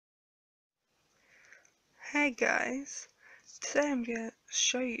Hey guys, today I'm going to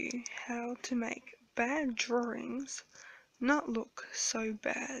show you how to make bad drawings not look so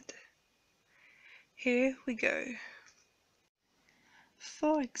bad. Here we go.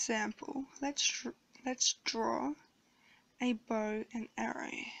 For example, let's draw a bow and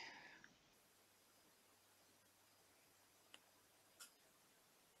arrow.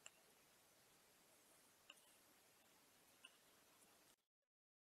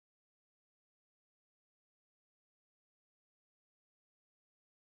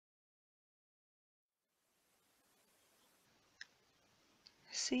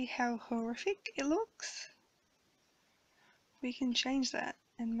 See how horrific it looks? We can change that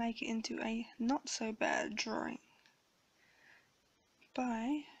and make it into a not so bad drawing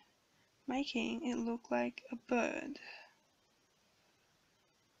by making it look like a bird.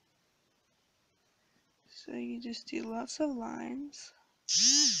 So you just do lots of lines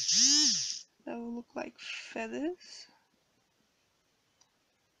that will look like feathers.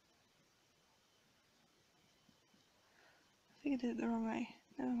 I think I did it the wrong way.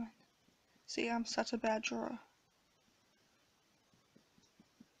 Never mind. See, I'm such a bad drawer.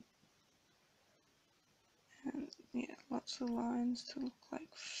 And yeah, lots of lines to look like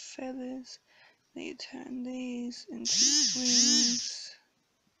feathers. Then you turn these into wings.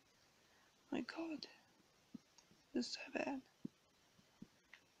 Oh my god. This is so bad.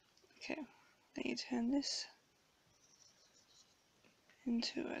 Okay. Then you turn this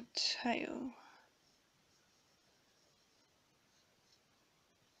into a tail.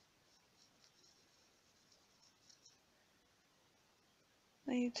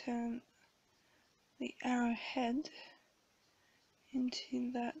 Then you turn the arrowhead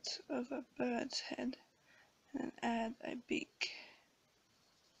into that of a bird's head and add a beak.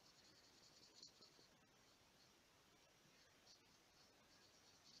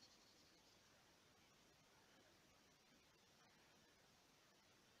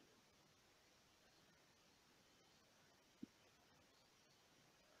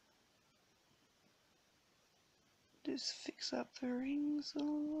 Just fix up the rings a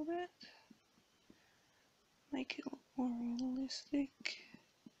little bit. Make it look more realistic.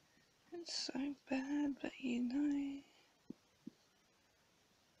 It's so bad, but you know.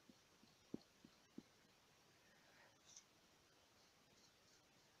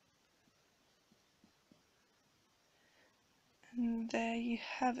 And there you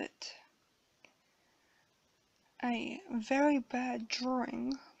have it. A very bad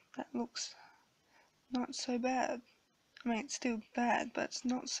drawing that looks not so bad. I mean, it's still bad, but it's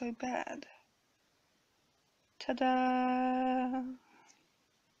not so bad. Ta-da!